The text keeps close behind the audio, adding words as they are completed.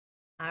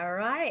All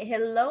right.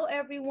 Hello,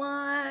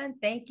 everyone.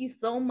 Thank you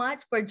so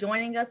much for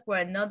joining us for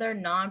another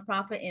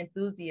Nonprofit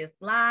Enthusiast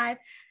Live.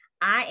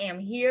 I am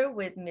here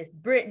with Miss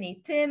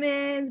Brittany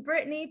Timmons.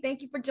 Brittany,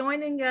 thank you for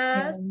joining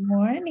us. Good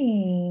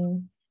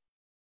morning.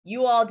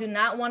 You all do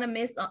not want to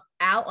miss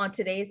out on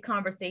today's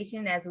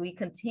conversation as we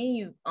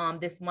continue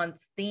this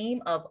month's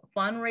theme of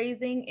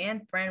fundraising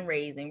and friend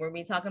raising. We're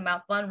going to be talking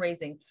about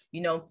fundraising,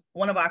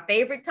 one of our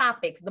favorite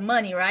topics, the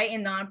money, right,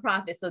 in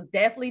nonprofits. So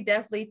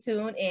definitely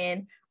tune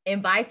in.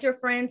 Invite your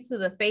friends to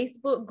the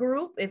Facebook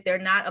group if they're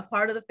not a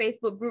part of the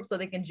Facebook group so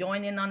they can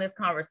join in on this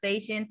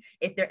conversation.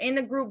 If they're in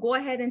the group, go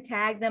ahead and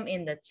tag them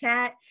in the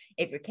chat.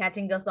 If you're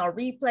catching us on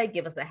replay,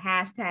 give us a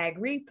hashtag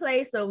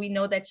replay so we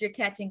know that you're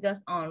catching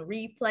us on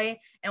replay.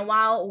 And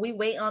while we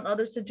wait on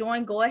others to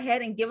join, go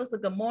ahead and give us a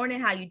good morning,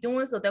 how you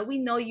doing, so that we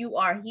know you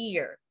are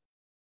here.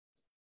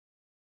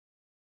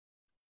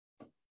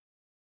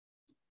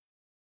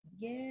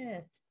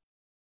 Yes.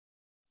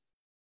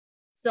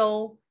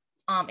 So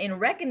in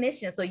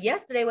recognition, so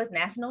yesterday was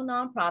National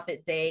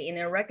Nonprofit Day, and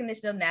in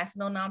recognition of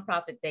National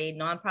Nonprofit Day,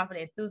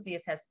 Nonprofit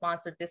Enthusiasts has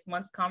sponsored this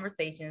month's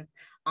conversations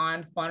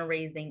on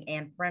fundraising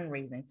and friend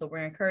raising. So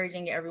we're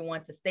encouraging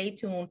everyone to stay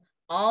tuned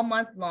all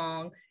month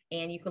long,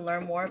 and you can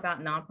learn more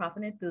about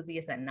Nonprofit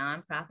Enthusiasts at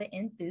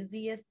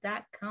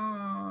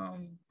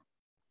nonprofitenthusiast.com.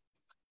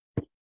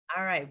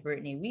 All right,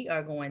 Brittany, we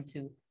are going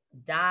to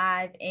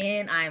dive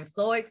in. I am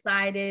so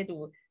excited.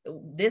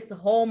 This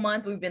whole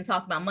month, we've been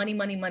talking about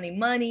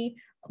money.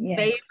 Yes.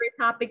 Favorite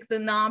topics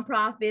in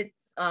nonprofits.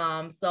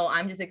 So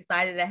I'm just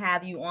excited to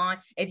have you on.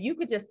 If you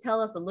could just tell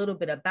us a little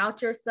bit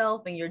about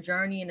yourself and your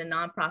journey in the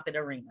nonprofit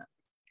arena.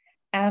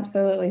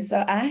 Absolutely.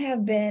 So I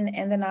have been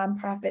in the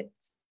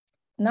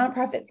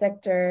nonprofit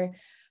sector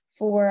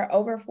for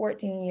over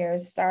 14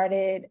 years.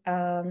 Started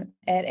at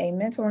a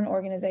mentoring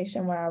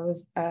organization where I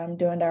was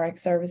doing direct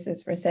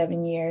services for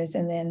 7 years,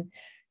 and then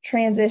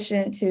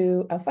transitioned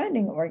to a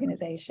funding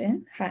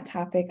organization, hot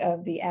topic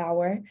of the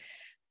hour,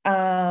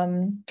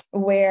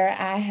 where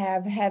I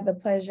have had the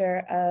pleasure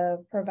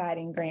of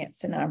providing grants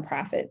to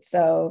nonprofits.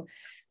 So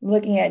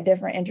looking at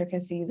different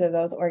intricacies of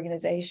those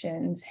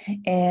organizations.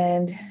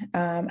 And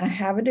I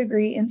have a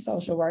degree in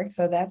social work.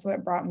 So that's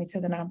what brought me to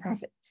the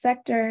nonprofit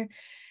sector.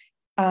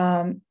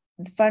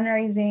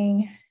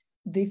 Fundraising,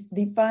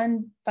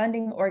 the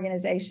funding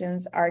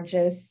organizations are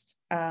just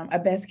a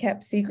best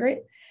kept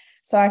secret.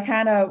 So I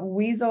kind of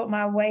weaseled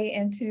my way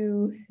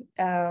into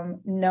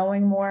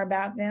knowing more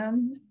about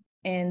them,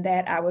 and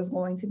that I was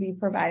going to be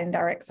providing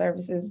direct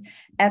services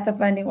at the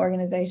funding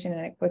organization,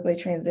 and it quickly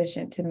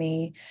transitioned to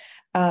me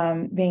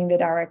being the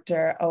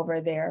director over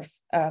their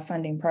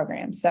funding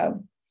program.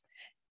 So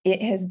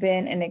it has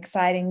been an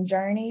exciting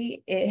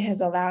journey. It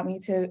has allowed me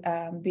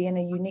to be in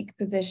a unique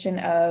position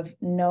of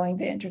knowing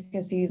the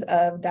intricacies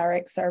of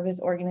direct service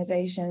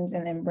organizations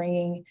and then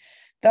bringing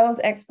those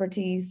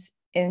expertise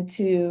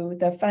into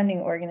the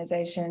funding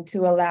organization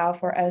to allow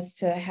for us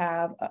to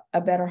have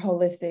a better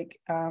holistic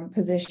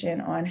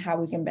position on how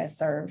we can best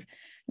serve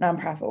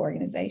nonprofit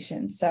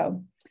organizations.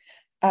 So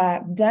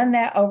done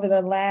that over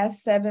the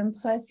last 7+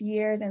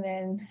 years, and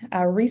then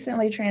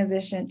recently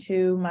transitioned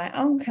to my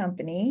own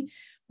company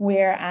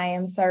where I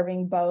am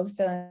serving both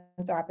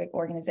philanthropic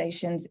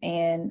organizations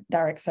and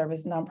direct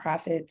service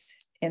nonprofits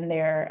in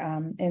their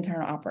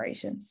internal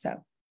operations.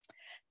 So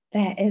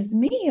that is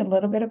me, a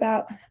little bit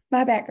about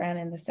my background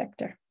in the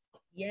sector.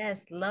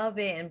 Yes, love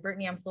it. And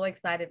Brittany, I'm so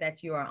excited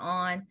that you are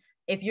on.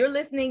 If you're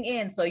listening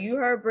in, so you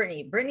heard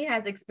Brittany. Brittany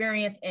has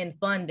experience in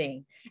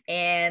funding,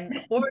 and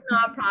for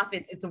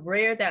nonprofits, it's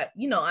rare that,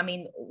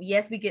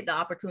 yes, we get the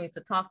opportunity to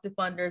talk to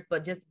funders,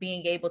 but just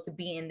being able to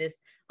be in this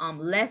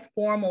less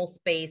formal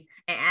space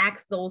and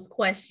ask those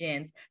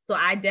questions. So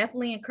I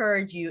definitely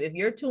encourage you, if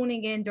you're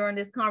tuning in during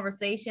this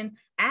conversation,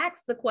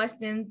 ask the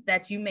questions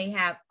that you may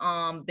have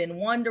been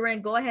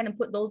wondering. Go ahead and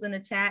put those in the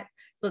chat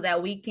so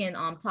that we can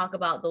talk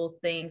about those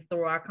things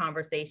through our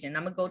conversation.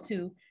 I'm gonna go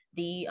to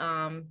the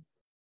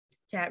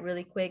chat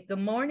really quick. Good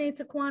morning,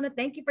 Taquana.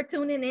 Thank you for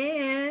tuning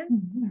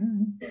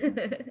in.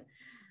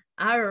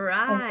 All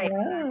right.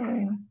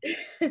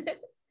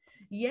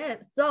 Yes.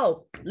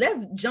 So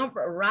let's jump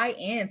right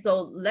in.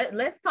 So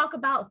let's talk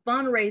about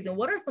fundraising.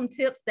 What are some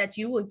tips that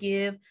you would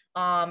give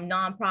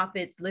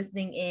nonprofits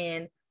listening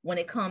in when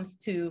it comes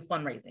to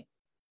fundraising?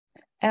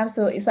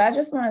 Absolutely. So I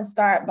just want to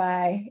start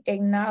by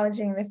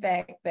acknowledging the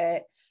fact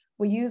that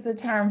we use the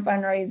term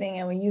fundraising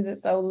and we use it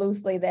so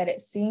loosely that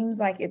it seems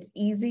like it's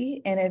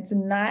easy, and it's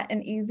not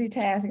an easy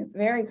task. It's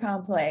very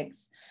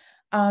complex.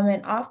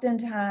 And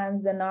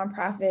oftentimes the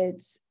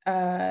nonprofits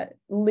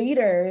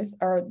leaders,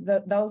 or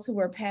those who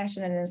were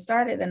passionate and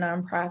started the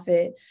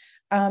nonprofit,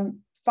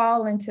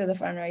 fall into the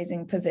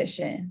fundraising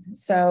position.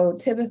 So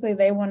typically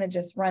they want to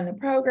just run the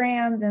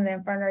programs, and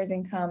then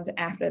fundraising comes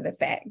after the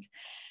fact.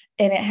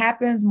 And it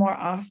happens more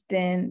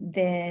often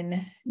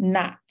than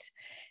not.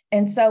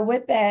 And so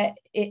with that,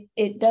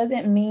 it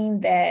doesn't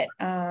mean that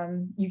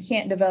you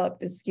can't develop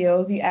the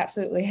skills. You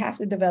absolutely have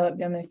to develop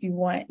them if you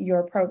want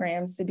your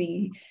programs to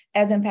be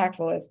as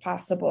impactful as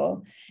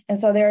possible. And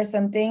so there are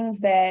some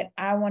things that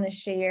I want to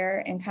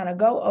share and kind of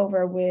go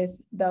over with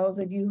those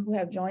of you who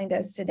have joined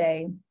us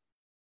today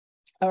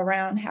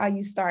around how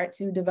you start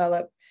to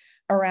develop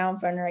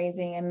around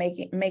fundraising and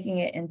making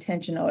it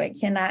intentional. It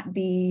cannot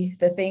be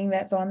the thing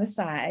that's on the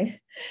side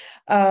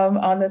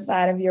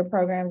of your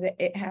programs.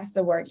 It has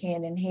to work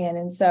hand in hand.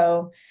 And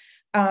so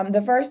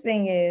the first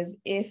thing is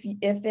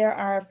if there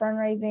are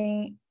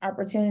fundraising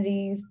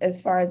opportunities as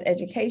far as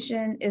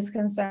education is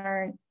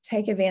concerned,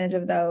 take advantage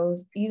of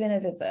those, even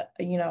if it's a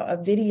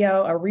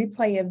video, a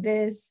replay of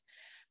this.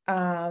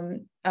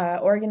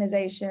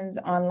 Organizations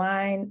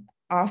online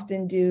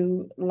often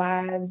do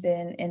lives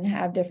and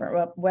have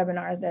different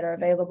webinars that are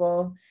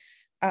available.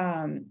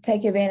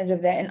 Take advantage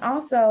of that. And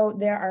also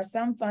there are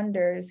some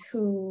funders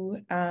who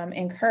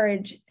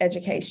encourage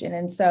education.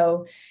 And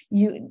so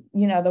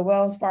the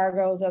Wells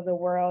Fargos of the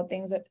world,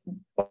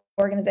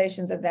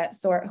 organizations of that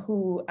sort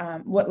who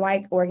would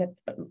like the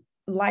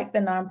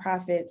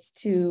nonprofits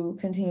to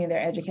continue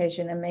their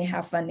education and may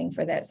have funding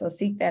for that. So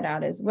seek that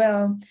out as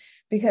well,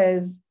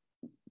 because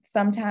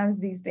sometimes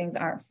these things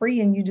aren't free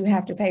and you do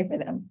have to pay for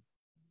them.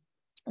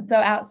 So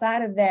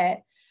outside of that,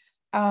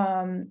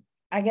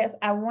 I guess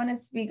I want to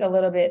speak a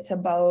little bit to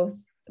both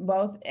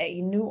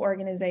a new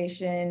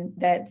organization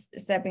that's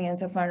stepping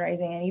into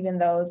fundraising and even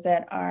those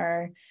that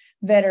are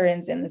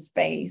veterans in the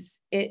space.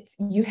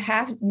 You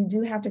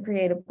do have to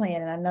create a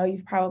plan. And I know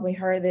you've probably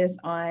heard this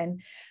on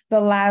the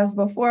lives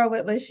before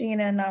with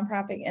Lashina and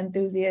Nonprofit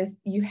Enthusiasts.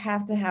 You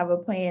have to have a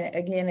plan.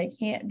 Again, it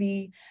can't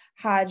be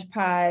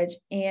hodgepodge.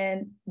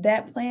 And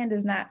that plan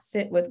does not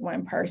sit with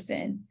one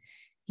person.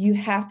 You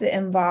have to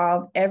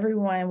involve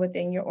everyone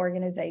within your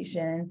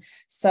organization.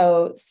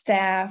 So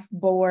staff,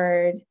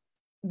 board,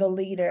 the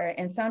leader,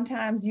 and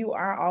sometimes you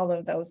are all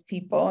of those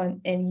people,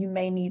 and you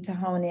may need to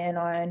hone in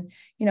on,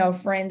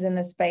 friends in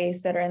the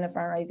space that are in the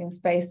fundraising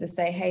space to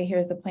say, hey,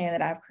 here's the plan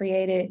that I've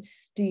created.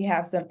 Do you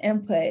have some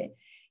input?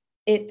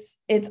 It's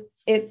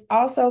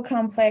also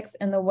complex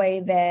in the way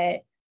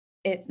that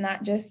it's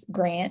not just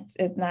grants,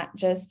 it's not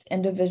just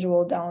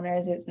individual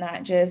donors, it's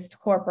not just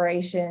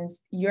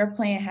corporations. Your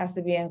plan has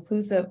to be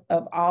inclusive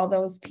of all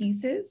those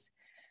pieces,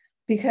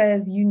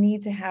 because you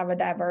need to have a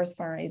diverse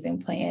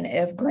fundraising plan.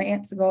 If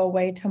grants go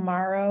away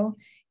tomorrow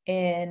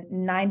and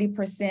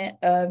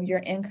 90% of your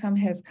income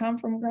has come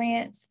from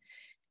grants,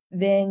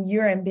 then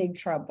you're in big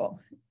trouble.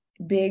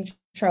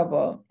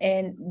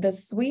 And the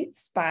sweet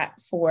spot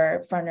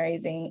for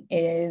fundraising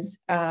is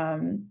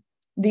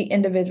the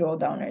individual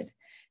donors.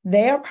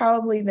 They are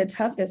probably the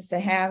toughest to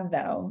have,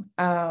 though,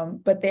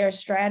 but there are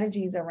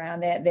strategies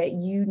around that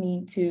you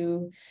need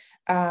to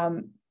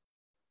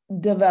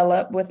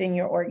develop within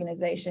your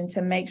organization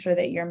to make sure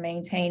that you're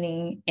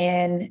maintaining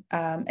and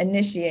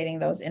initiating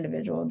those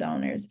individual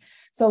donors.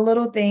 So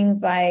little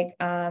things like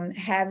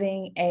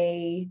having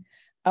a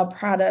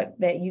product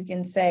that you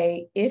can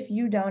say, if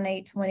you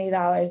donate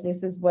 $20,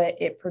 this is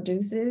what it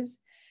produces.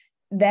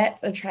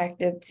 That's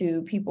attractive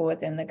to people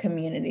within the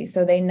community,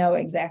 so they know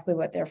exactly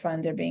what their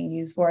funds are being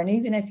used for. And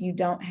even if you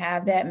don't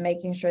have that,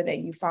 making sure that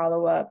you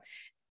follow up.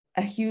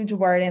 A huge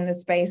word in the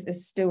space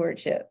is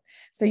stewardship.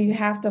 So you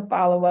have to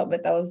follow up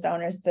with those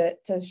donors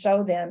to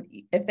show them,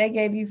 if they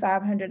gave you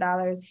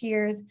 $500,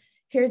 here's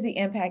the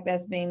impact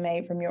that's being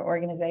made from your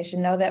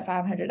organization. Know that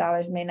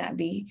 $500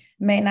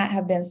 may not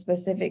have been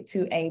specific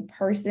to a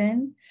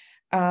person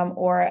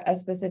or a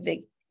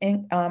specific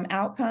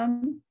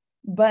outcome,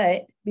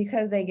 but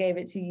because they gave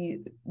it to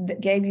you,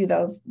 gave you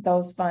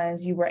those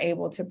funds, you were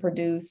able to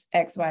produce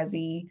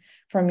XYZ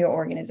from your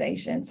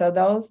organization. So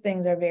those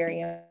things are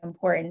very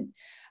important.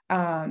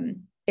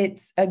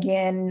 It's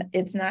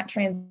not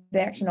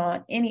transactional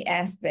in any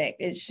aspect.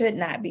 It should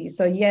not be.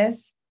 So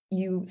yes,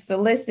 you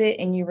solicit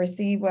and you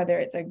receive, whether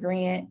it's a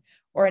grant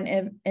or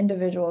an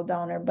individual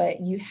donor,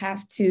 but you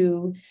have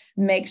to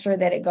make sure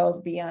that it goes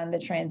beyond the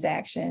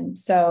transaction.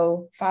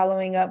 So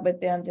following up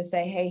with them to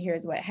say, hey,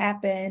 here's what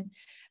happened.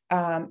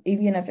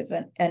 Even if it's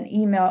an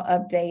email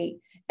update,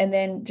 and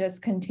then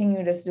just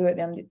continue to steward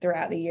them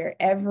throughout the year.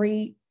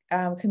 Every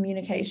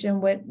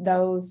communication with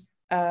those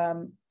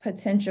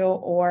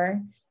potential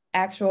or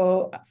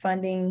actual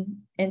funding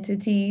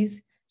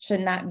entities should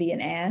not be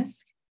an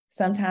ask.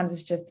 Sometimes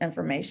it's just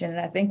information. And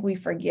I think we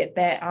forget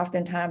that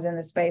oftentimes in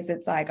the space.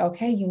 It's like,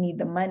 okay, you need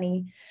the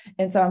money.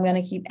 And so I'm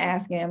going to keep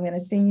asking, I'm going to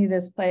send you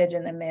this pledge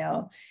in the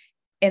mail.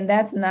 And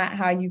that's not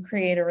how you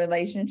create a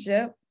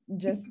relationship.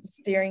 Just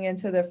steering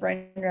into the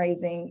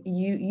fundraising,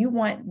 you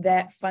want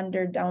that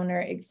funder,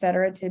 donor, et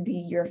cetera, to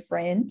be your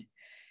friend,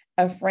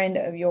 a friend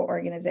of your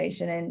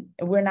organization. And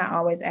we're not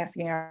always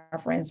asking our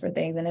friends for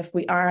things. And if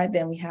we are,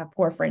 then we have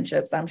poor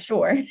friendships, I'm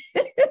sure.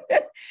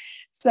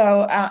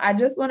 So I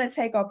just want to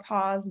take a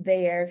pause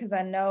there, because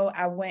I know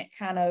I went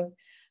kind of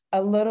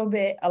a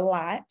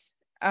lot.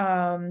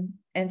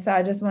 And so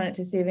I just wanted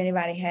to see if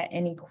anybody had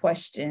any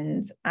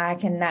questions. I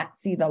cannot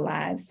see the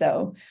live,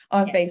 so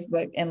on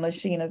Facebook, and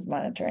Lasheena's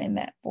monitoring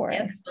that for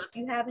us. So if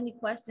you have any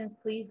questions,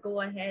 please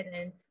go ahead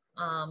and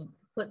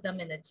put them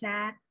in the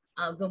chat.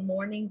 Good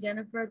morning,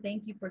 Jennifer.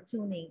 Thank you for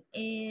tuning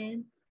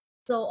in.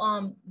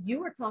 So you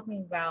were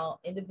talking about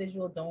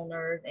individual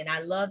donors, and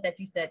I love that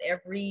you said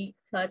every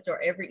touch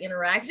or every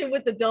interaction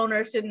with the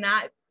donor should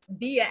not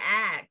be an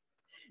ask.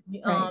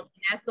 Right.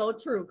 That's so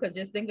true, because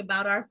just think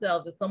about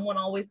ourselves. If someone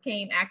always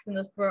came asking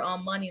us for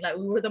money, like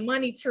we were the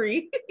money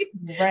tree,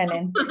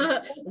 running,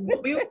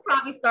 we would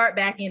probably start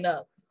backing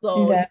up.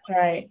 So that's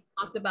right.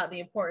 Talked about the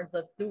importance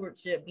of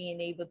stewardship,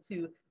 being able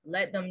to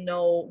let them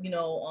know,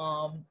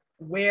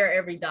 where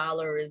every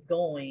dollar is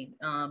going,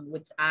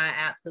 which I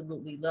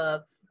absolutely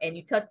love. And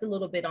you touched a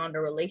little bit on the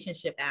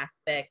relationship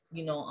aspect,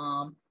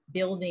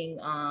 building,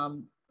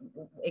 and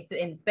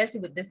especially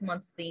with this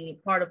month's theme,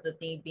 part of the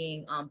theme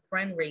being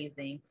friend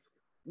raising.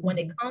 When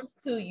it comes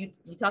to you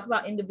talk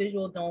about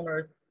individual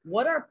donors.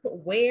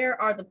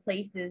 Where are the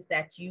places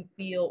that you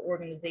feel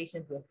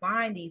organizations will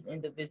find these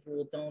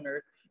individual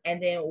donors?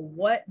 And then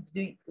what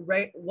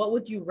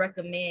would you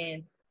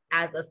recommend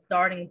as a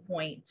starting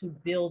point to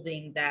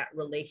building that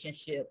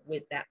relationship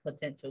with that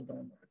potential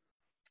donor?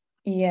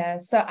 Yeah,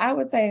 so I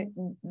would say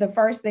the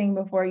first thing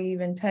before you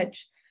even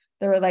touch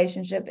the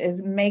relationship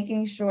is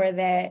making sure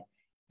that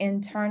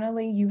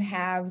internally you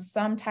have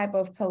some type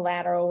of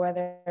collateral,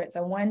 whether it's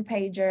a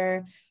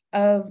one-pager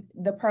of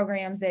the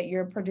programs that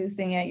you're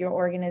producing at your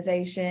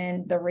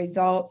organization, the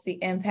results,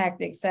 the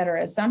impact, et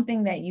cetera,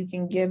 something that you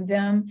can give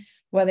them,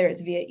 whether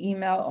it's via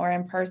email or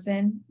in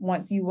person,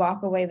 once you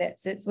walk away, that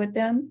sits with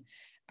them.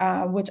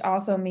 Which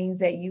also means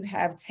that you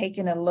have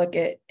taken a look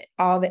at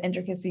all the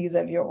intricacies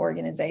of your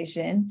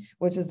organization,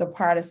 which is a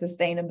part of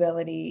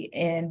sustainability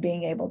and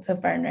being able to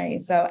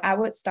fundraise. So I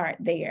would start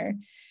there.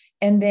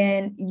 And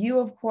then you,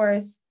 of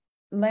course,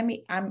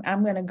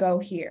 I'm going to go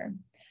here.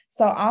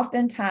 So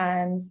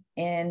oftentimes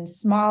in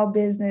small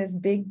business,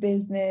 big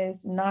business,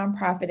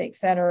 nonprofit, et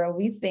cetera,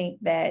 we think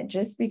that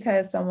just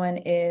because someone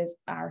is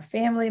our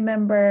family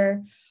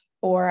member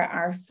or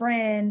our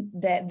friend,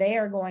 that they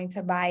are going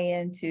to buy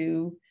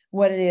into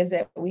what it is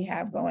that we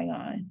have going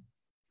on.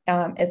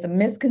 It's a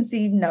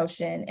misconceived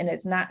notion, and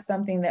it's not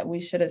something that we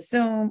should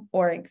assume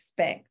or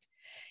expect.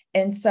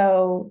 And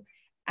so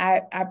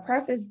I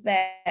preface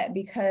that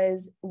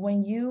because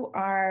when you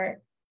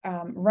are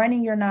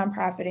running your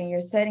nonprofit and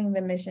you're setting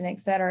the mission, et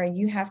cetera,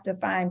 you have to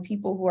find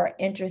people who are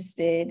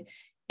interested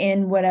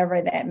in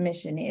whatever that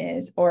mission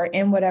is or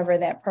in whatever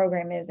that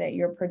program is that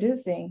you're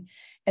producing.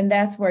 And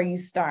that's where you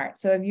start.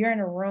 So if you're in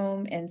a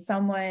room and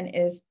someone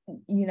is,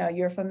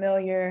 you're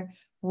familiar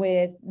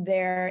with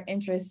their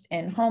interest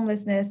in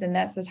homelessness, and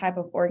that's the type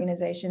of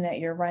organization that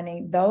you're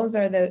running, those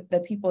are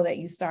the people that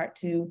you start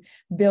to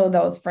build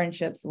those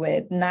friendships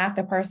with, not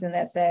the person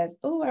that says,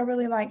 oh, I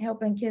really like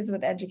helping kids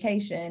with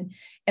education,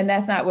 and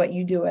that's not what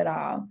you do at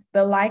all.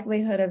 The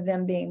likelihood of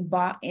them being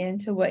bought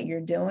into what you're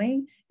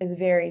doing is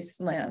very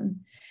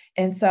slim.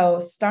 And so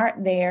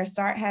start there,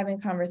 start having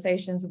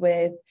conversations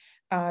with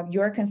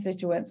your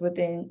constituents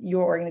within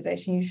your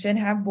organization. You should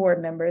have board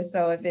members.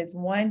 So if it's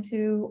 1,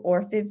 2,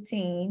 or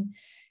 15,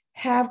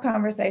 have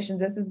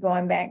conversations. This is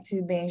going back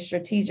to being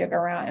strategic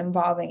around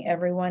involving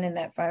everyone in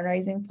that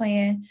fundraising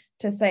plan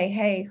to say,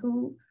 hey,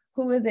 who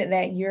is it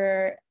that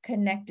you're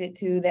connected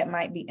to that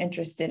might be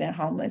interested in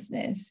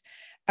homelessness,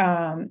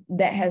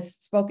 that has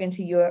spoken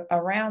to you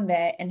around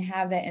that, and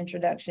have that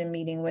introduction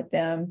meeting with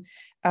them,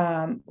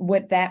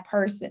 with that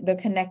person, the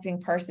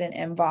connecting person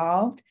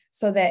involved,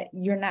 so that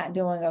you're not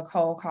doing a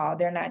cold call.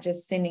 They're not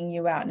just sending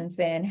you out and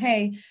saying,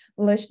 hey,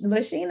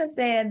 Lashina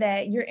said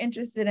that you're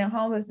interested in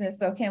homelessness,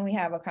 so can we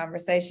have a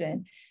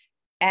conversation?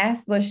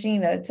 Ask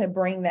Lashina to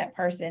bring that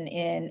person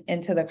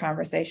into the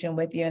conversation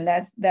with you. And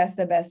that's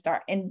the best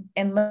start. And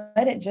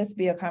let it just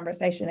be a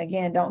conversation.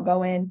 Again, don't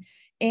go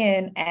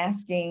in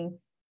asking,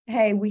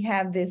 hey, we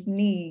have this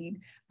need,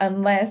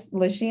 unless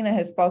Lashina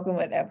has spoken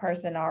with that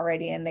person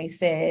already and they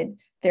said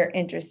they're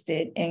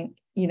interested in,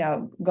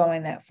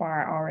 going that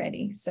far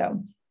already.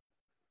 So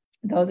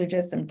those are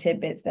just some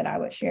tidbits that I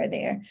would share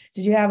there.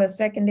 Did you have a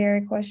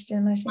secondary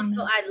question, Lashina?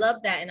 So I love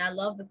that. And I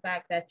love the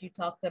fact that you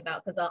talked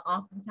about, because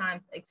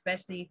oftentimes,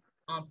 especially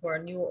for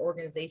a newer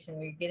organization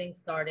where you're getting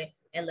started,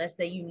 and let's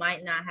say you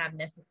might not have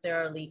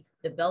necessarily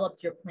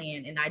developed your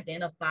plan and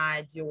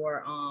identified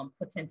your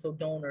potential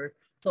donors.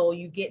 So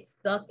you get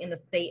stuck in a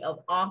state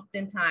of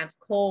oftentimes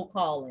cold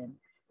calling.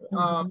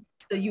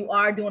 So you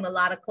are doing a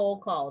lot of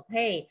cold calls.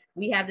 Hey,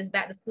 we have this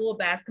back to school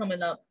bash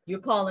coming up. You're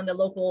calling the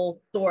local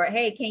store.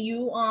 Hey, can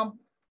you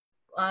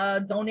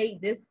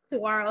donate this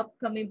to our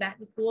upcoming back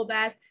to school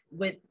bash,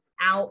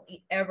 without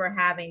ever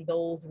having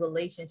those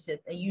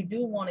relationships? And you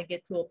do want to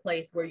get to a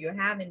place where you're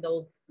having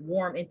those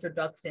warm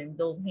introductions,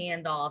 those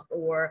handoffs,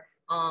 or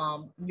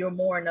you're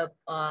more in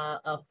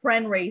a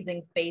friend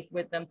raising space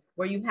with them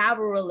where you have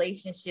a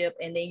relationship,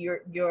 and then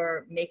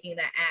you're making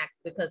that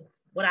ask. Because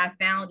what I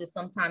found is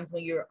sometimes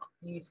when you're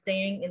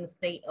staying in the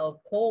state of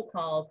cold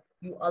calls,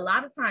 you a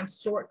lot of times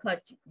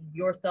shortcut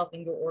yourself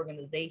in your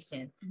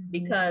organization,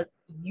 because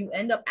you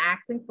end up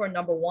asking for,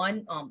 number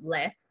one,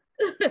 less,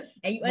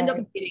 and you end up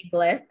getting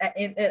less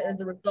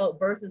as a result,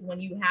 versus when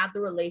you have the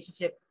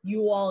relationship,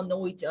 you all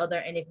know each other,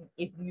 and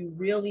if you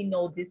really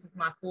know this is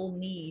my full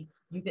need,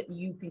 you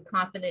can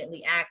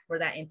confidently ask for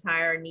that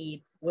entire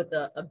need with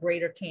a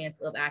greater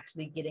chance of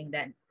actually getting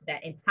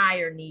that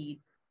entire need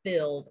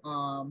filled,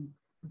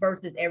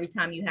 versus every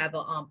time you have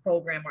a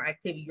program or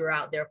activity, you're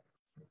out there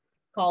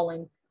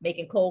calling,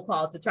 making cold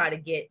calls to try to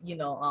get,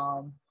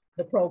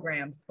 the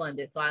programs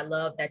funded. So I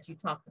love that you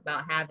talked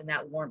about having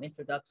that warm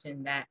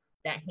introduction, that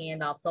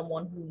handoff,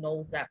 someone who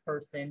knows that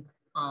person,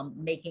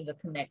 making a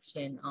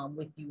connection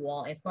with you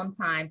all. And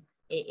sometimes,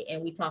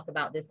 and we talk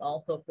about this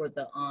also for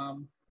the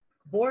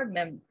board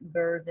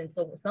members, and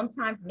so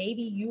sometimes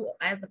maybe you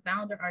as the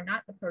founder are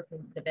not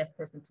the best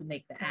person to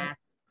make the ask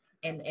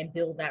and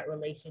build that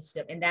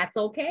relationship, and that's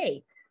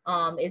okay.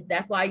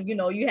 That's why,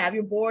 you have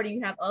your board, and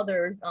you have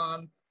others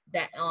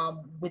that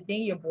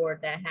within your board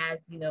that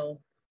has,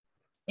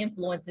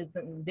 influences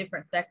in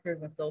different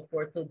sectors and so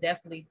forth. So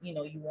definitely,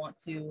 you want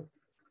to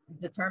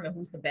determine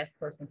who's the best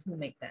person to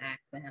make the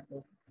acts and have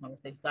those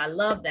conversations. So I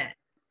love that.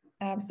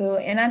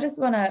 Absolutely. And I just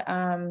want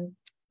to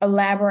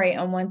elaborate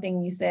on one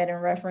thing you said in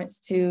reference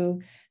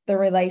to the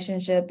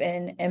relationship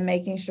and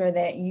making sure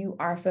that you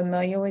are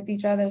familiar with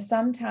each other.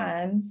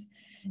 Sometimes,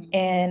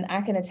 and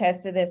I can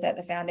attest to this at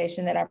the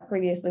foundation that I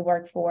previously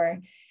worked for,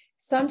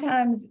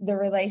 sometimes the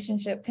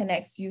relationship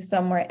connects you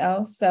somewhere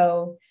else.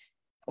 So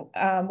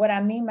what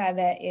I mean by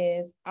that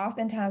is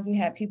oftentimes we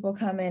have people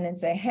come in and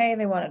say, hey,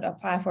 they wanted to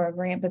apply for a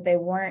grant, but they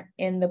weren't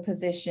in the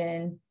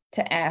position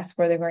to ask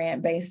for the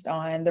grant based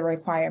on the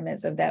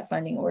requirements of that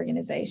funding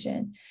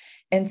organization.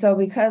 And so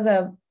because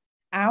of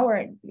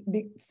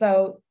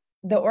so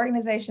the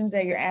organizations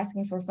that you're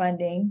asking for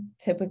funding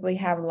typically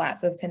have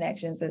lots of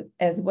connections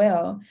as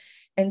well.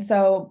 And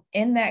so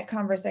in that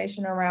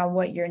conversation around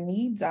what your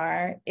needs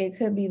are, it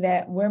could be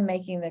that we're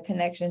making the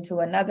connection to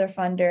another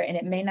funder, and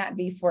it may not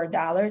be for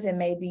dollars. It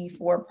may be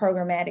for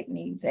programmatic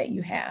needs that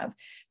you have.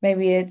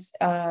 Maybe it's,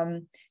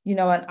 an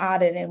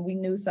audit, and we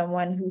knew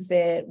someone who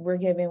said, we're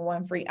giving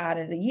one free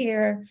audit a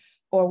year,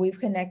 or we've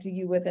connected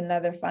you with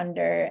another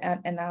funder.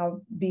 And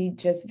I'll be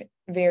just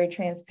very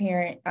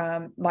transparent,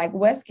 like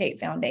Westgate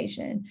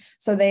Foundation.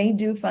 So they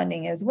do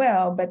funding as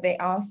well, but they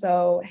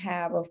also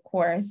have, of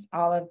course,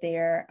 all of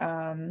their,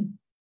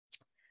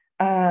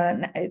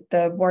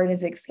 the word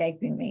is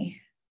escaping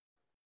me.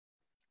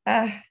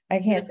 I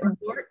can't.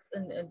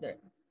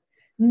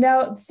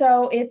 No,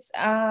 so it's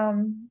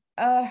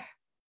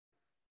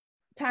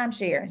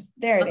timeshares.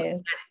 There it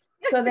is.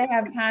 So they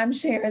have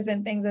timeshares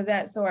and things of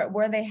that sort,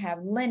 where they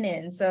have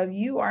linen. So if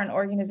you are an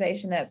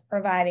organization that's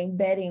providing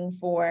bedding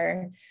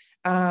for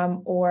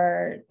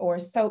or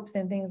soaps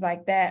and things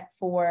like that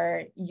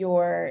for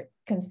your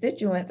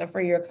constituents or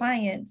for your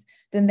clients,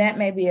 then that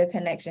may be a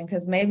connection,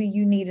 because maybe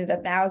you needed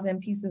 1,000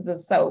 pieces of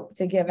soap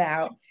to give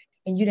out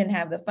and you didn't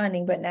have the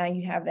funding, but now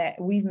you have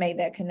that. We've made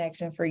that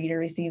connection for you to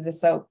receive the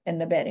soap and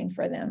the bedding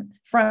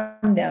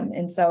from them.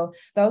 And so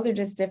those are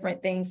just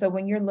different things. So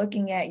when you're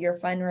looking at your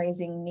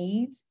fundraising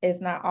needs,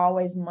 it's not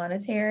always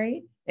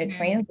monetary. It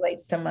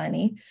translates to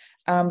money,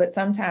 but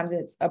sometimes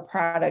it's a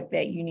product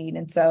that you need.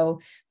 And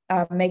so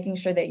making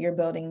sure that you're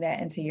building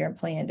that into your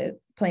plan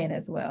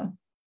as well.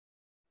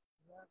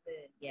 Love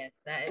it. Yes,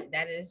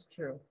 that is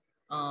true.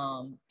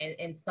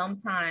 And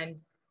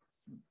sometimes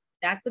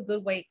that's a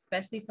good way,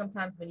 especially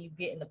sometimes when you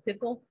get in a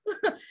pickle.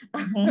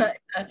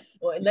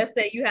 Or let's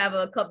say you have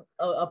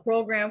a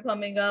program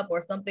coming up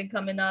or something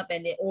coming up,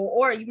 and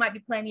or you might be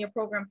planning your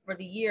programs for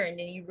the year, and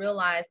then you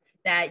realize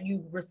that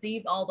you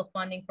received all the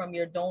funding from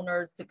your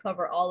donors to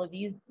cover all of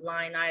these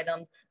line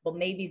items, but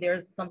maybe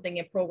there's something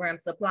in program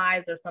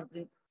supplies or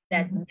something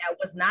that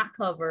was not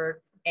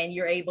covered, and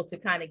you're able to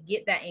kind of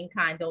get that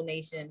in-kind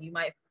donation. You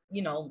might,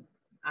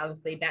 I would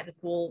say back to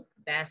school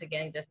bash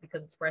again, just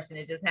because it's fresh and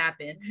it just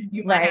happened.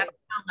 You might have,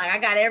 like, I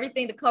got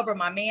everything to cover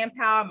my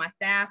manpower, my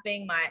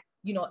staffing, my,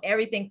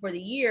 everything for the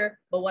year.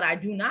 But what I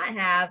do not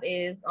have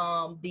is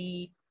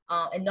the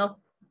enough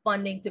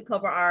funding to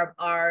cover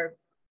our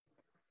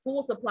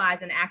school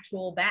supplies and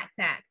actual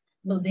backpack.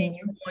 So then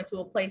you're going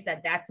to a place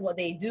that's what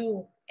they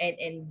do.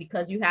 And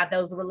because you have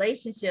those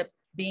relationships,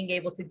 being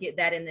able to get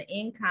that in the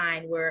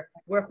in-kind, where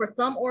for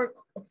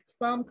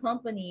some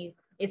companies,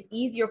 it's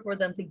easier for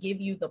them to give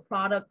you the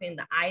product and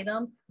the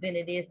item than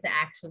it is to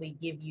actually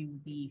give you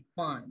the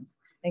funds.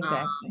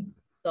 Exactly.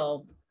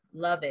 So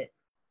love it.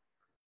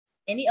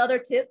 Any other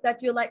tips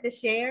that you'd like to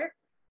share?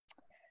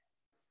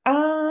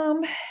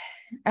 I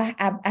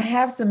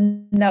have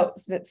some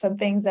notes, some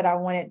things that I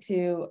wanted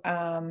to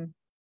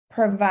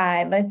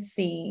provide. Let's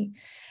see.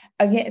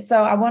 Again,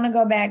 so I want to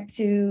go back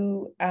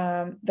to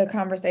the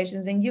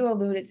conversations, and you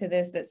alluded to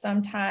this, that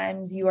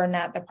sometimes you are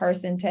not the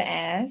person to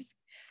ask.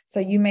 So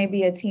you may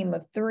be a team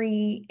of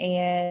 3,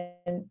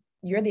 and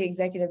you're the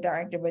executive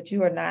director, but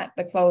you are not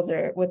the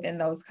closer within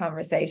those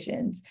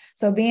conversations.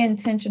 So be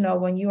intentional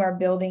when you are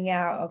building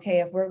out,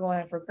 okay, if we're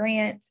going for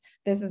grants,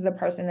 this is the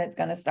person that's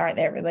going to start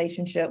that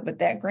relationship with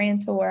that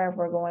grantor. If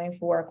we're going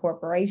for a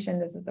corporation,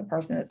 this is the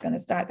person that's going to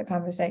start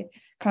the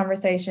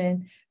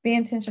conversation. Be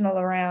intentional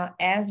around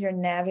as you're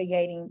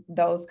navigating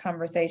those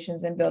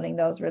conversations and building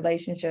those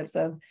relationships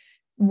of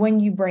when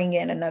you bring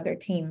in another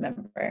team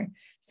member.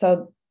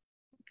 So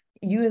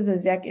you as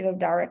executive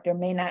director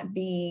may not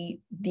be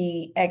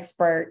the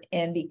expert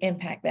in the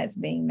impact that's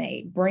being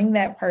made. Bring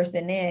that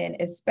person in,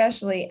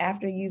 especially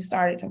after you've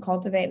started to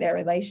cultivate that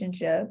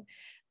relationship,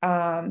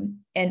 and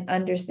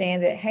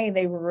understand that, hey,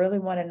 they really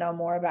want to know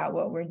more about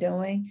what we're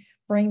doing.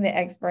 Bring the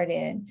expert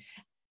in.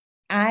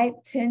 I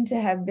tend to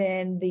have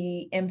been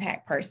the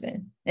impact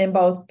person in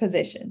both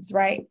positions,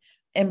 right?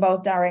 In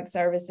both direct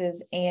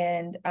services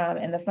and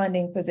in the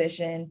funding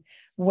position,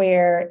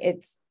 where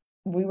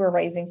we were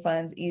raising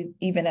funds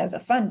even as a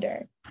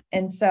funder.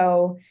 And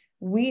so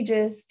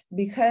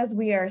because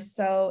we are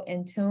so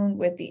in tune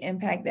with the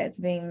impact that's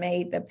being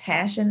made, the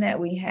passion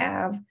that we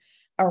have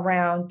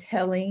around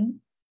telling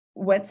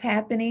what's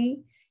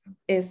happening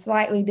is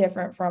slightly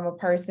different from a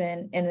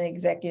person and an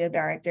executive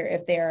director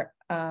if they're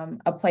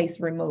a place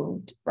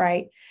removed,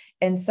 right?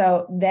 And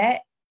so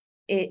that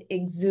it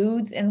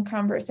exudes in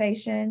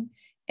conversation,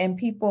 and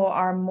people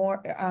are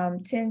more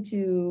tend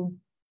to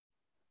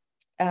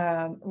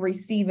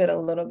receive it a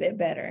little bit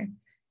better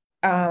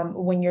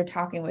when you're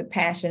talking with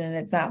passion, and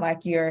it's not like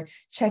you're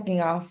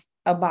checking off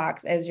a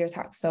box as you're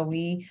talking. So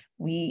we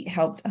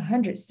helped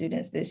 100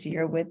 students this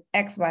year with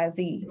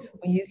XYZ.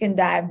 You can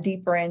dive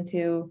deeper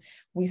into,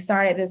 we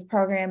started this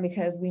program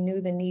because we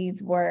knew the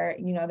needs were,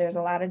 there's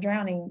a lot of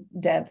drowning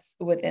deaths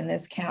within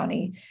this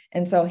county.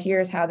 And so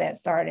here's how that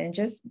started. And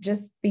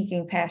just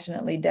speaking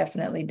passionately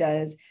definitely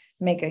does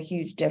make a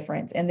huge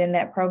difference. And then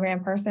that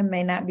program person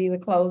may not be the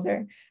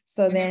closer.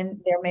 So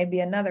then there may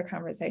be another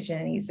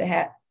conversation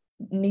that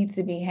needs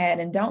to be had.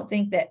 And don't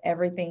think that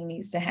everything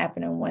needs to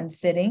happen in one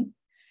sitting.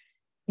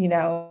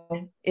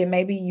 It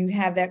may be you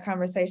have that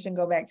conversation,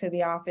 go back to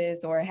the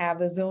office or have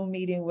a Zoom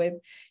meeting with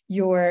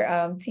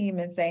your team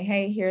and say,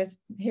 hey,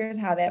 here's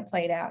how that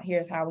played out.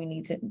 Here's how we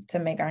need to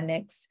make our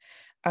next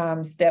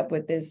step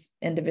with this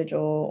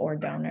individual or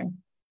donor.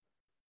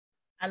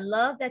 I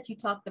love that you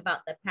talked about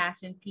the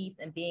passion piece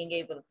and being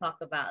able to talk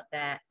about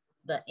that,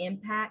 the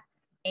impact.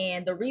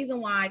 And the reason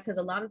why, because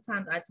a lot of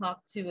times I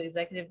talk to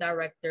executive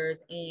directors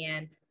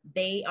and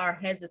they are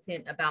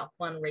hesitant about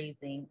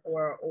fundraising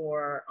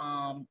or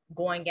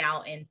going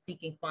out and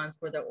seeking funds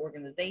for their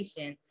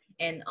organization.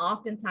 And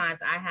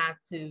oftentimes I have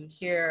to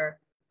share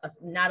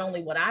not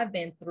only what I've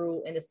been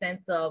through in the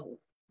sense of,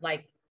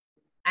 like,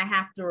 I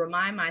have to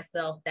remind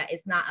myself that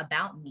it's not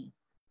about me.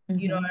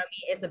 You know what I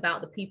mean? It's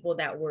about the people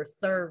that we're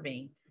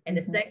serving. And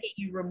the second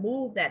you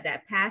remove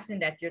that passion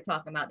that you're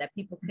talking about, that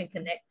people can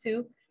connect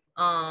to,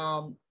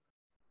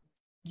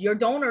 your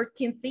donors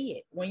can see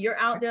it. When you're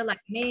out there like,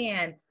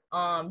 man,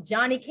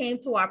 Johnny came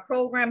to our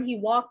program, he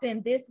walked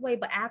in this way,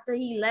 but after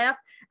he left,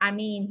 I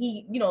mean,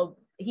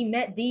 he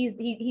met these,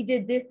 he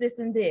did this,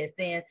 and this,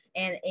 and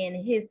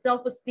his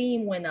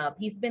self-esteem went up.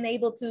 He's been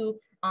able to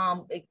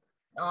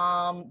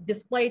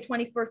display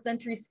 21st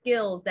century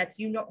skills that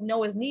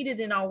know is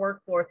needed in our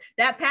workforce.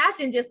 That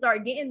passion just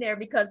started getting there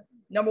because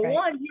number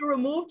one, you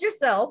removed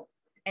yourself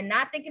and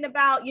not thinking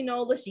about,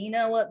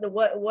 Lashina, what,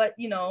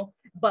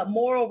 but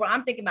moreover,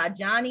 I'm thinking about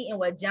Johnny and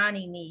what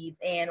Johnny needs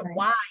and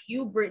why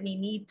you, Brittany,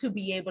 need to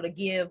be able to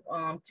give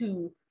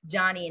to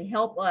Johnny and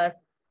help us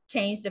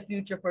change the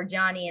future for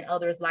Johnny and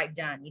others like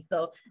Johnny.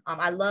 So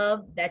I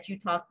love that you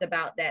talked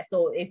about that.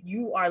 So if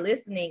you are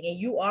listening and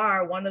you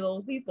are one of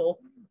those people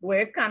where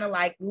it's kind of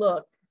like,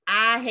 look,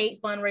 I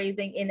hate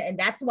fundraising. And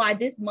that's why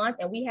this month,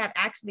 and we have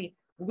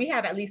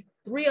at least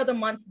 3 other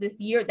months this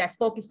year that's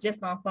focused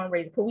just on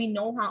fundraising, because we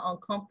know how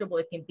uncomfortable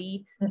it can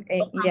be,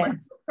 how much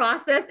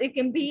process it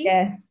can be.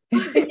 Yes.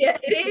 Yeah,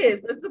 it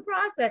is. It's a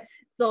process.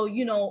 So,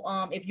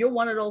 if you're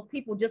one of those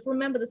people, just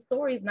remember the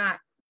story is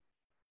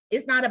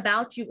it's not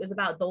about you, it's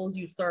about those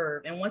you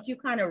serve. And once you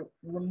kind of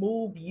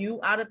remove you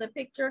out of the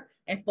picture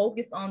and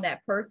focus on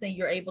that person,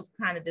 you're able to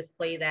kind of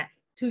display that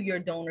to your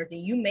donors.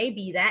 And you may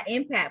be that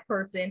impact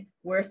person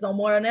where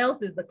someone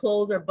else is the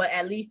closer, but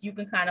at least you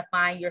can kind of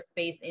find your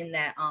space in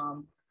that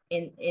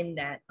in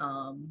that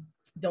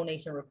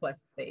donation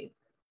request space.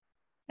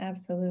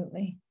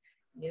 Absolutely.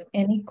 Yep.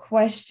 Any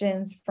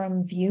questions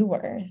from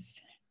viewers?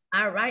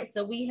 All right,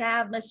 so we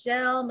have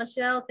Michelle.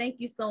 Michelle, thank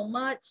you so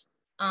much.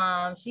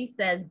 She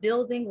says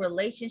building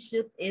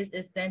relationships is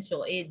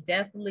essential. It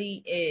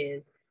definitely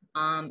is.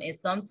 And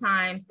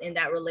sometimes in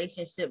that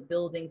relationship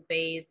building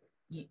phase,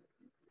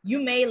 you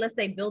may, let's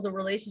say, build a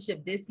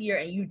relationship this year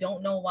and you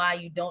don't know why,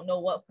 you don't know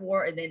what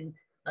for, and then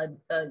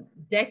a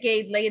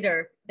decade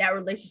later, that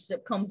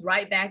relationship comes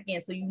right back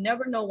in. So you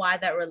never know why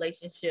that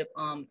relationship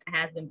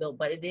has been built,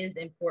 but it is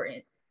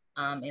important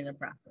in the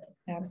process.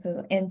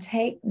 Absolutely. And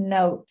take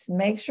notes.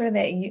 Make sure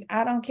that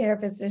I don't care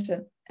if it's just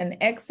an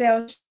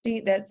Excel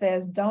sheet that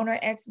says donor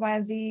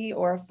XYZ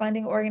or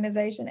funding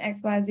organization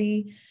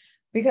XYZ,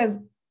 because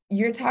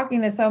you're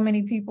talking to so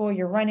many people,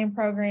 you're running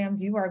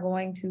programs, you are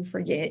going to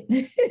forget.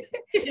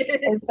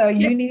 And so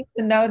you need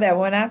to know that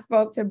when I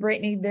spoke to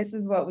Brittany, this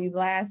is what we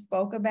last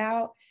spoke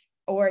about,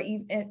 or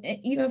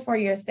even for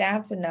your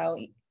staff to know.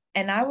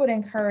 And I would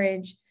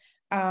encourage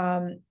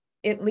at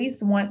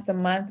least once a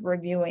month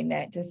reviewing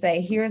that to say,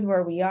 here's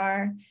where we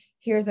are,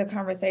 here's the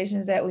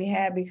conversations that we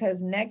had,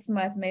 because next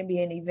month may be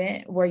an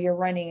event where you're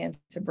running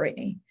into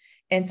Brittany.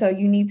 And so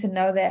you need to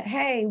know that,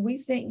 hey, we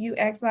sent you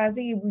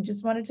XYZ. We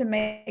just wanted to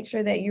make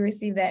sure that you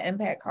receive that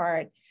impact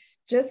card,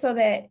 just so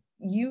that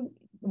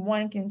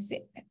one can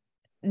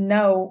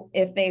know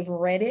if they've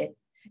read it,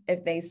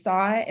 if they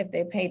saw it, if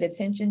they paid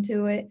attention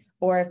to it,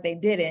 or if they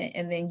didn't.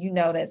 And then you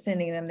know that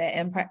sending them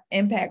that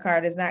impact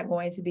card is not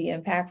going to be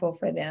impactful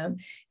for them.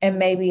 And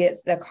maybe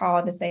it's the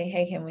call to say,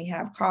 hey, can we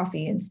have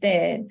coffee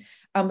instead?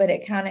 But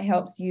it kind of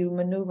helps you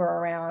maneuver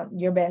around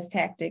your best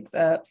tactics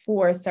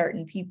for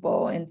certain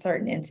people and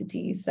certain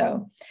entities.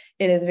 So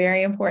it is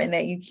very important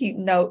that you keep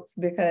notes,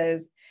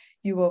 because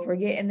you will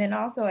forget. And then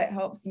also it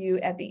helps you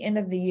at the end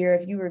of the year,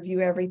 if you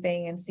review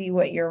everything and see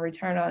what your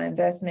return on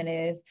investment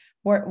is,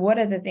 what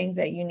are the things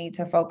that you need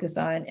to focus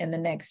on in the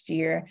next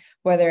year,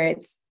 whether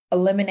it's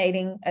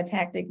eliminating a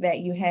tactic that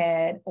you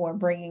had, or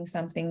bringing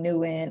something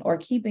new in, or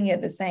keeping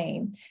it the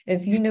same.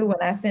 If you knew when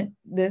I sent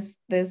this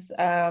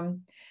Facebook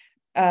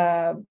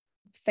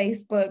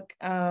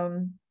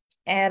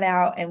ad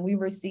out and we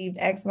received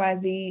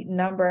XYZ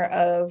number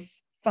of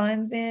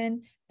funds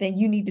in, then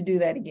you need to do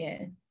that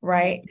again,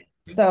 right?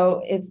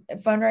 So it's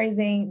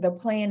fundraising. The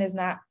plan is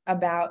not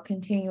about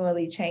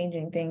continually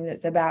changing things.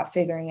 It's about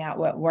figuring out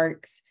what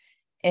works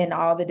in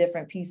all the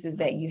different pieces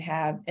that you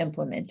have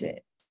implemented.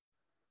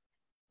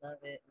 Love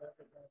it, love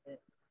it, love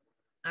it.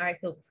 All right,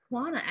 so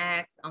Tawana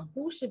asks,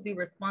 who should be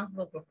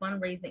responsible for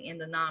fundraising in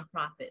the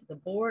nonprofit, the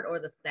board or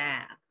the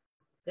staff?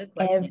 Good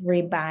question.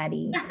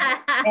 Everybody.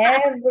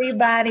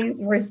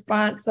 Everybody's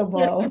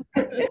responsible.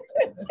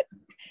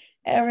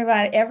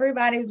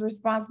 Everybody's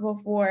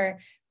responsible for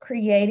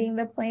creating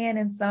the plan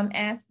in some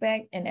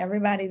aspect, and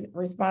everybody's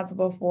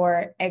responsible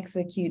for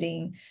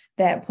executing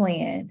that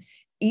plan.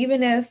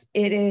 Even if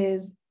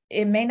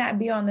it may not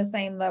be on the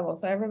same level.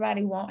 So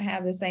everybody won't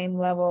have the same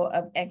level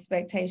of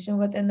expectation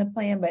within the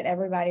plan, but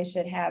everybody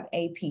should have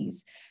a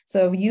piece.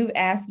 So if you've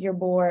asked your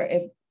board,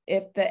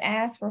 if the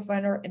ask for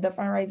the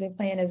fundraising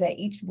plan is that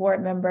each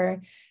board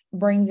member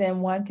brings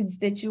in one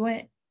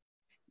constituent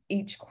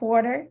each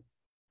quarter,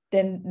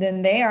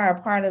 then they are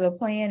a part of the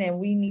plan, and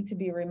we need to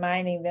be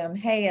reminding them,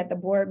 hey, at the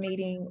board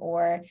meeting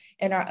or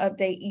in our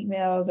update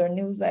emails or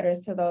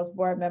newsletters to those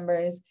board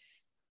members,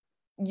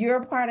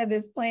 you're a part of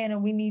this plan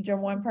and we need your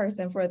one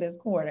person for this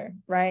quarter,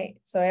 right?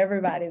 So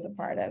everybody's a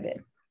part of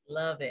it.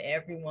 Love it.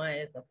 Everyone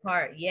is a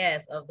part,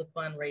 yes, of the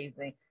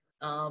fundraising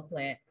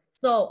plan.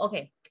 So,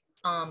 okay.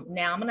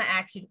 Now I'm going to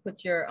ask you to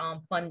put your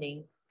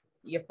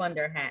your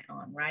funder hat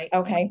on, right?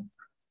 Okay.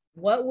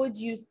 What would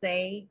you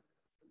say,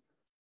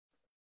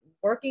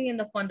 working in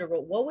the funder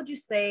role, what would you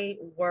say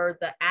were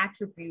the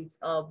attributes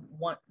of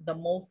the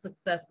most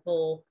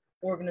successful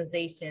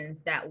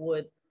organizations that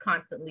would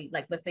constantly,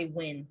 like, let's say,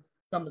 win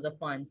some of the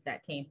funds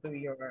that came through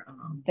your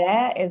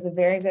That is a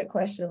very good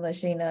question,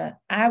 Lashina.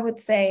 I would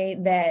say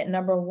that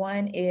number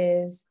one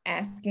is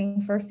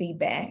asking for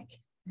feedback.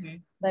 Mm-hmm.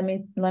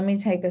 Let me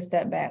take a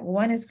step back.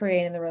 One is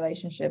creating the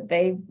relationship.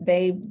 They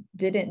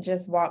didn't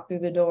just walk through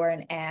the door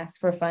and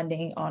ask for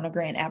funding on a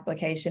grant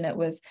application. It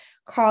was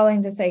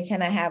calling to say,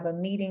 can I have a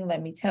meeting?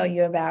 Let me tell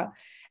you about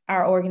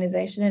our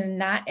organization. And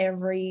not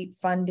every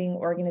funding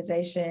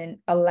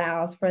organization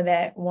allows for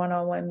that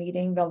one-on-one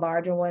meeting. The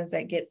larger ones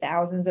that get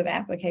thousands of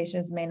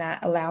applications may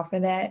not allow for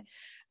that.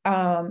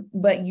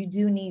 But you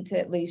do need to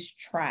at least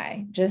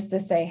try, just to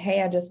say,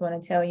 hey, I just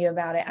want to tell you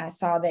about it. I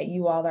saw that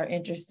you all are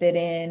interested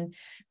in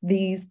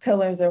these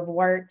pillars of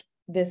work.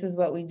 This is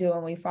what we do,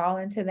 and we fall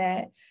into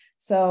that.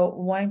 So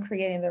one,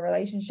 creating the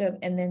relationship.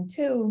 And then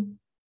two,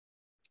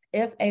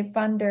 if a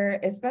funder,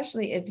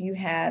 especially if you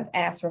have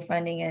asked for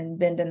funding and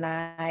been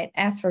denied,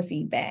 ask for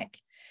feedback,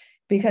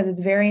 because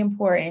it's very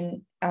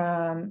important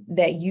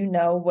that you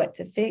know what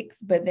to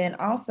fix. But then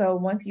also,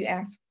 once you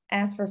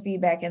ask for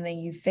feedback and then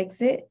you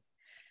fix it,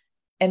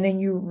 and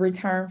then you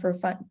return for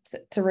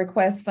to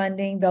request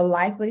funding, the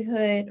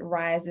likelihood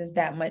rises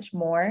that much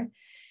more.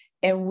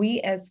 And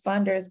we as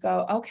funders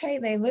go, okay,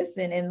 they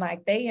listen and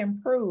like they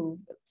improve.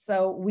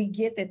 So we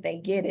get that they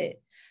get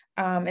it.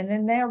 And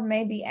then there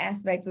may be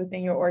aspects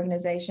within your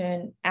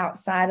organization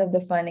outside of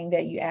the funding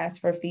that you ask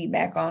for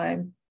feedback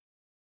on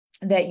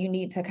that you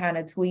need to kind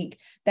of tweak.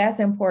 That's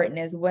important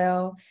as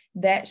well.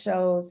 That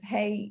shows,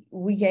 hey,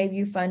 we gave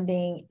you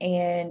funding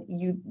and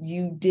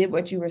you did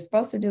what you were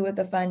supposed to do with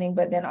the funding.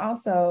 But then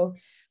also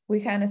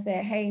we kind of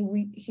said, hey,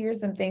 here's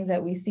some things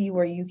that we see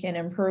where you can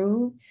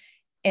improve,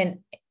 and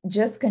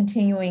just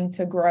continuing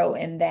to grow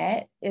in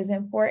that is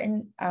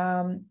important.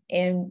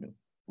 And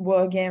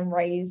will again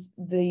raise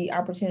the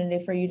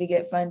opportunity for you to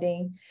get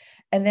funding.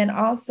 And then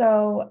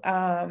also,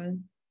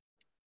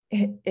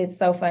 it's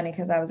so funny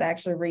because I was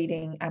actually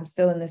reading, I'm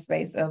still in the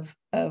space of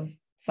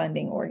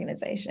funding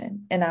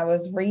organization. And I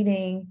was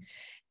reading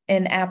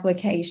an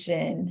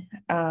application,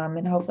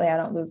 and hopefully I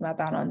don't lose my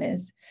thought on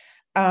this.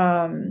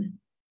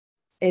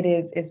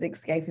 It's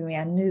escaping me.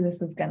 I knew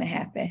this was going to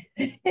happen.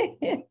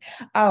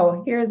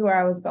 Oh, here's where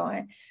I was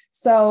going.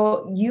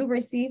 So you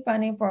receive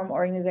funding from an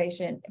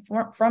organization,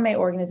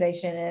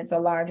 and it's a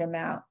large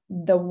amount.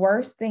 The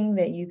worst thing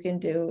that you can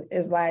do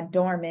is lie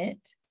dormant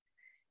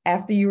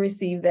after you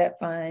receive that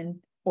fund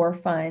or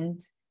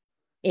funds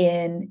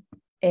in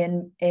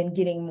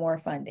getting more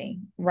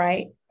funding,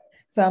 right?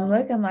 So I'm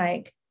looking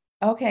like,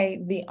 okay,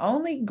 the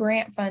only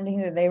grant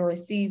funding that they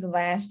received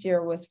last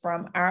year was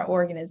from our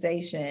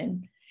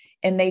organization,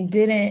 and they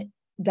didn't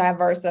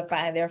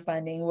diversify their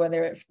funding,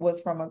 whether it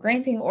was from a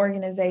granting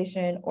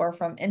organization or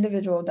from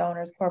individual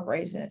donors,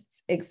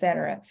 corporations, et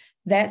cetera.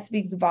 That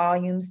speaks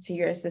volumes to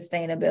your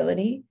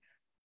sustainability.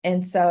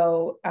 And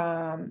so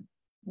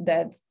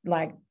that's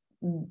like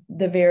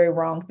the very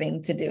wrong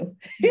thing to do.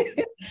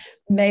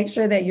 Make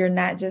sure that you're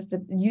not just,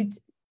 you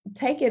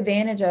take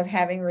advantage of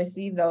having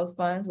received those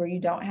funds where you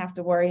don't have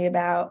to worry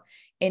about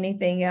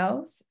anything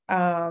else.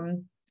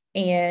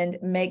 And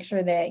make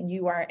sure that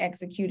you are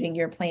executing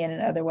your plan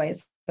in other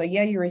ways. So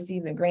yeah, you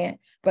receive the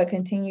grant, but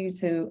continue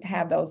to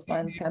have those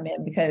funds come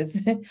in, because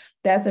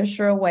that's a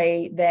sure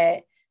way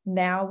that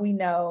now we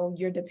know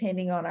you're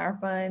depending on our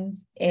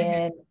funds,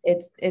 and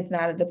it's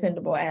not a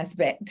dependable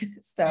aspect.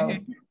 So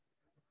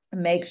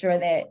make sure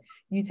that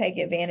you take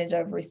advantage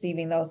of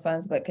receiving those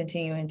funds, but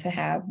continuing to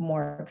have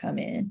more come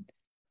in.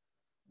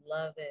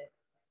 Love it.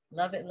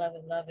 Love it, love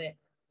it, love it.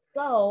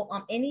 So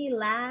any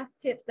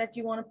last tips that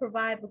you want to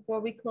provide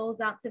before we close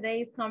out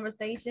today's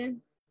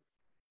conversation?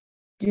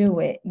 Do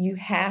it. You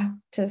have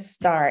to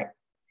start.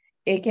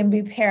 It can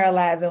be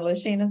paralyzing.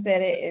 Lashina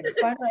said it.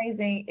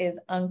 Fundraising is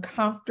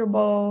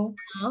uncomfortable.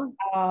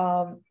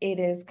 It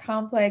is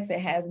complex.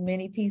 It has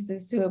many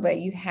pieces to it, but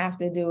you have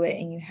to do it,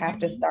 and you have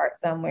to start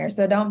somewhere.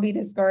 So don't be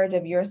discouraged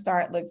if your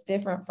start looks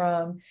different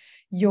from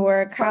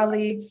your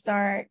colleague's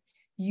start.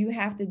 You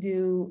have to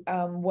do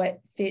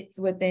what fits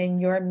within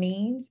your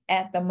means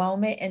at the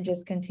moment, and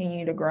just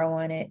continue to grow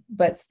on it,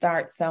 but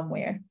start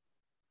somewhere.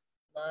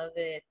 Love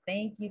it.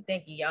 Thank you.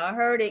 Thank you. Y'all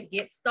heard it.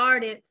 Get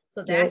started.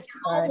 So that's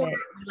your homework.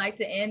 We like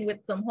to end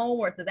with some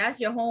homework. So that's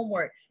your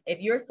homework. If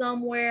you're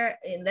somewhere,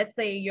 and let's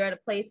say you're at a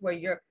place where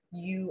you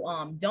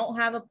don't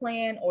have a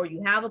plan, or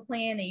you have a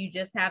plan and you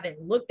just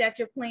haven't looked at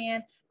your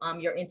plan,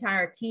 your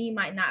entire team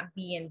might not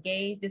be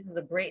engaged. This is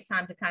a great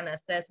time to kind of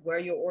assess where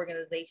your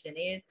organization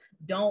is.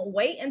 Don't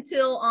wait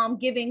until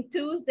Giving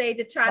Tuesday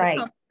to try to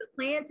come to the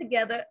plan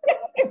together.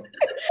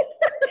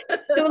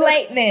 Too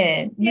late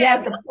then. You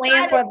have to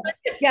plan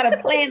you got to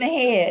plan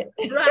ahead.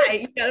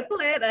 Right. You got to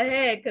plan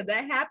ahead, because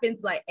that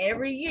happens like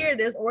every year.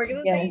 There's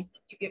organizations. Yes.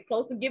 You get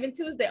close to Giving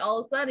Tuesday, all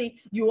of a sudden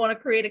you want to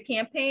create a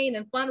campaign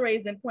and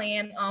fundraising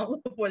plan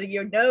for the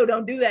year. No,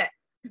 don't do that.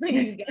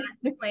 You got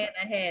to plan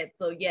ahead.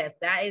 So yes,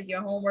 that is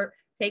your homework.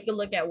 Take a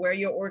look at where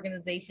your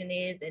organization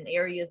is and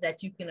areas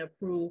that you can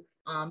approve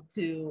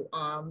to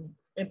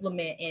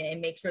implement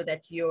and make sure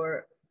that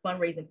your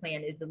fundraising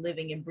plan is a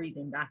living and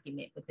breathing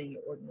document within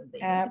your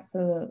organization.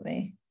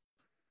 Absolutely.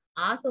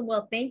 Awesome.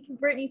 Well, thank you,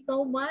 Brittany,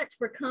 so much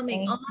for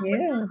coming on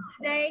with us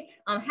today.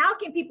 How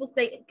can people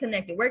stay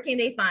connected? Where can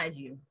they find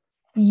you?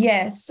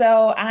 Yes.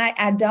 So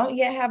I don't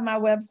yet have my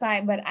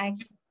website, but I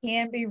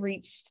can be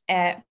reached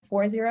at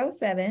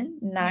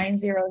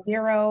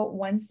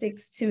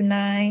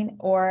 407-900-1629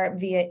 or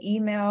via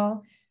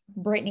email,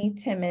 Brittany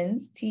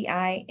Timmons,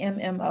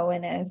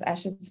 Timmons. I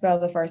should spell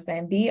the first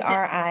name,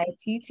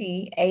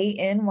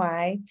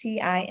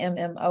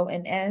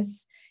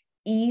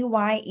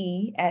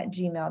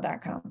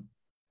 BrittanyTimmonsEye@gmail.com.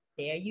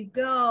 There you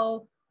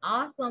go.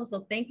 Awesome.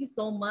 So thank you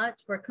so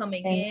much for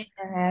coming in. Thanks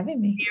for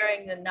having me.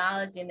 Sharing the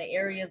knowledge in the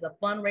areas of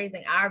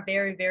fundraising, our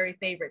very, very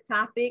favorite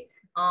topic.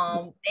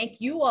 Thank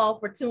you all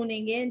for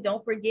tuning in.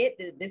 Don't forget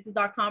that this is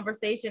our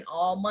conversation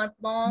all month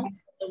long.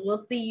 So we'll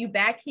see you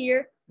back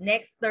here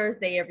next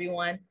Thursday,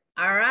 everyone.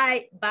 All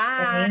right.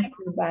 Bye. Thank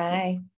you. Bye.